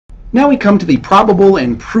Now we come to the probable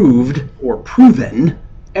and proved or proven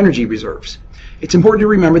energy reserves. It's important to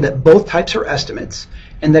remember that both types are estimates,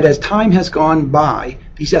 and that as time has gone by,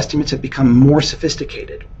 these estimates have become more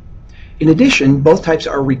sophisticated. In addition, both types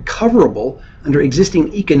are recoverable under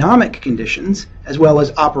existing economic conditions as well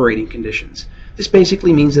as operating conditions. This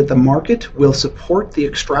basically means that the market will support the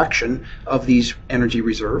extraction of these energy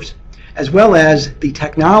reserves, as well as the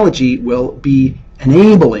technology will be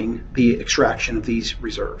enabling the extraction of these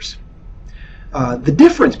reserves. The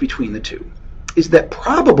difference between the two is that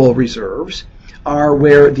probable reserves are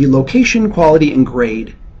where the location, quality, and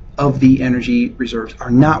grade of the energy reserves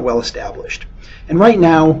are not well established. And right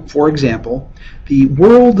now, for example, the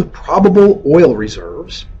world probable oil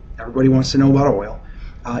reserves, everybody wants to know about oil,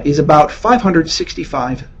 is about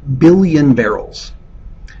 565 billion barrels.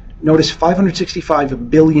 Notice 565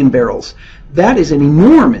 billion barrels. That is an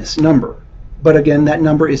enormous number, but again, that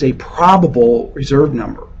number is a probable reserve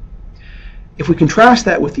number. If we contrast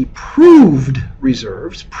that with the proved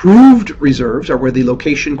reserves are where the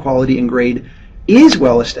location, quality, and grade is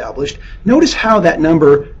well established. Notice how that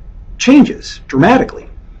number changes dramatically.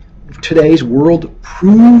 Today's world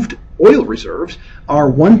proved oil reserves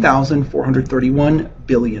are 1,431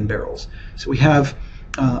 billion barrels. So we have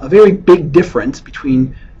a very big difference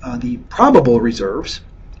between the probable reserves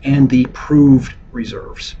and the proved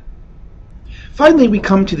reserves. Finally, we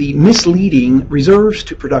come to the misleading reserves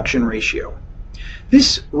to production ratio.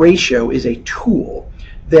 This ratio is a tool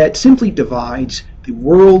that simply divides the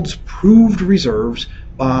world's proved reserves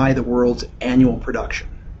by the world's annual production.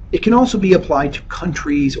 It can also be applied to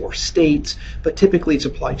countries or states, but typically it's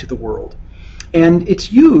applied to the world. And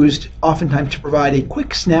it's used oftentimes to provide a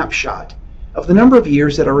quick snapshot of the number of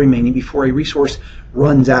years that are remaining before a resource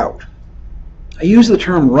runs out. I use the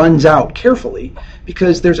term runs out carefully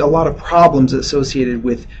because there's a lot of problems associated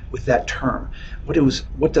with that term.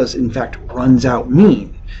 What does in fact runs out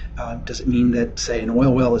mean? Does it mean that, say, an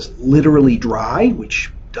oil well is literally dry,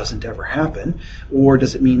 which doesn't ever happen, or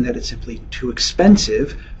does it mean that it's simply too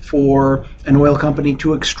expensive for an oil company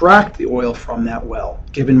to extract the oil from that well,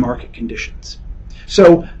 given market conditions?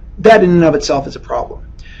 So that in and of itself is a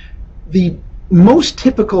problem. The most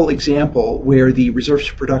typical example where the reserves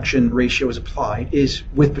to production ratio is applied is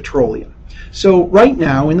with petroleum. So right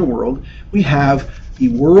now in the world, we have the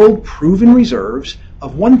world proven reserves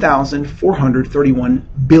of 1,431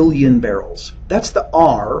 billion barrels. That's the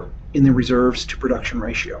R in the reserves to production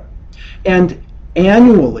ratio. And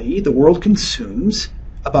annually, the world consumes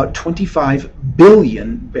about 25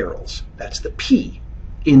 billion barrels. That's the P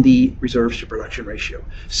in the reserves to production ratio.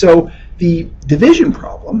 So the division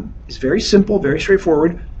problem is very simple, very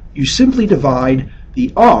straightforward. You simply divide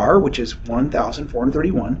the R, which is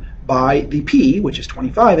 1,431, by the P, which is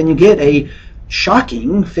 25, and you get a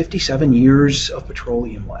shocking 57 years of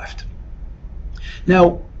petroleum left.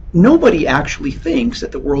 Now, nobody actually thinks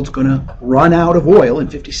that the world's going to run out of oil in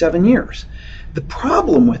 57 years. The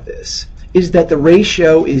problem with this is that the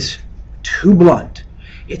ratio is too blunt.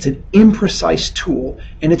 It's an imprecise tool,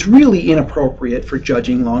 and it's really inappropriate for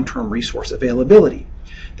judging long-term resource availability.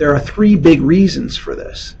 There are three big reasons for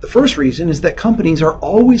this. The first reason is that companies are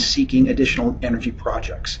always seeking additional energy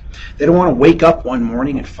projects. They don't want to wake up one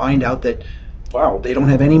morning and find out that, wow, they don't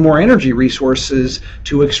have any more energy resources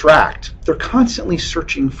to extract. They're constantly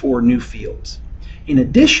searching for new fields. In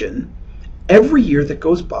addition, every year that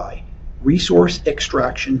goes by, resource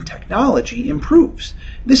extraction technology improves.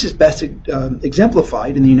 This is best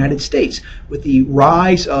exemplified in the United States with the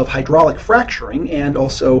rise of hydraulic fracturing and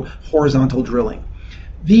also horizontal drilling.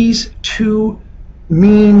 These two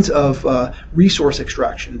means of resource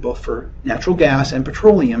extraction, both for natural gas and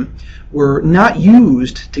petroleum, were not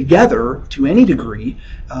used together to any degree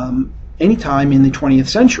anytime in the 20th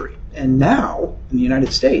century. And now, in the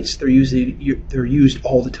United States, they're used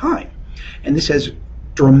all the time. And this has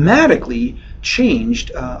dramatically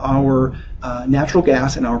changed our natural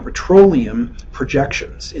gas and our petroleum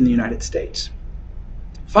projections in the United States.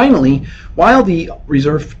 Finally, while the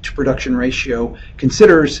reserve to production ratio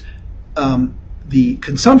considers the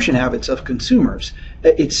consumption habits of consumers,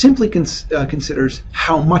 it simply considers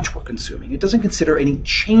how much we're consuming. It doesn't consider any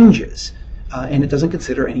changes, and it doesn't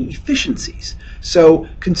consider any efficiencies. So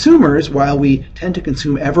consumers, while we tend to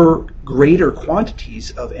consume ever greater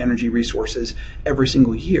quantities of energy resources every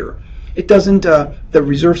single year, it doesn't. The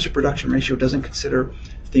reserves to production ratio doesn't consider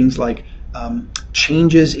things like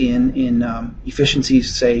changes in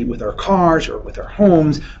efficiencies, say, with our cars or with our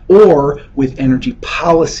homes, or with energy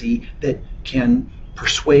policy that can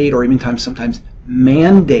persuade or even sometimes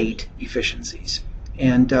mandate efficiencies.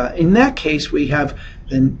 And in that case, we have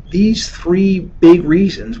then these three big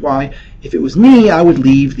reasons why, if it was me, I would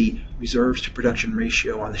leave the reserves to production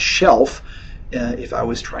ratio on the shelf if I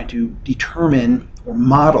was trying to determine or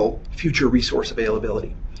model future resource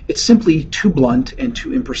availability. It's simply too blunt and too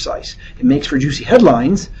imprecise. It makes for juicy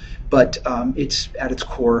headlines, but it's at its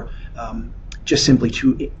core just simply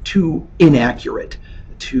too inaccurate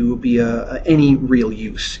to be any real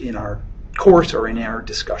use in our course or in our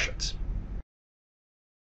discussions.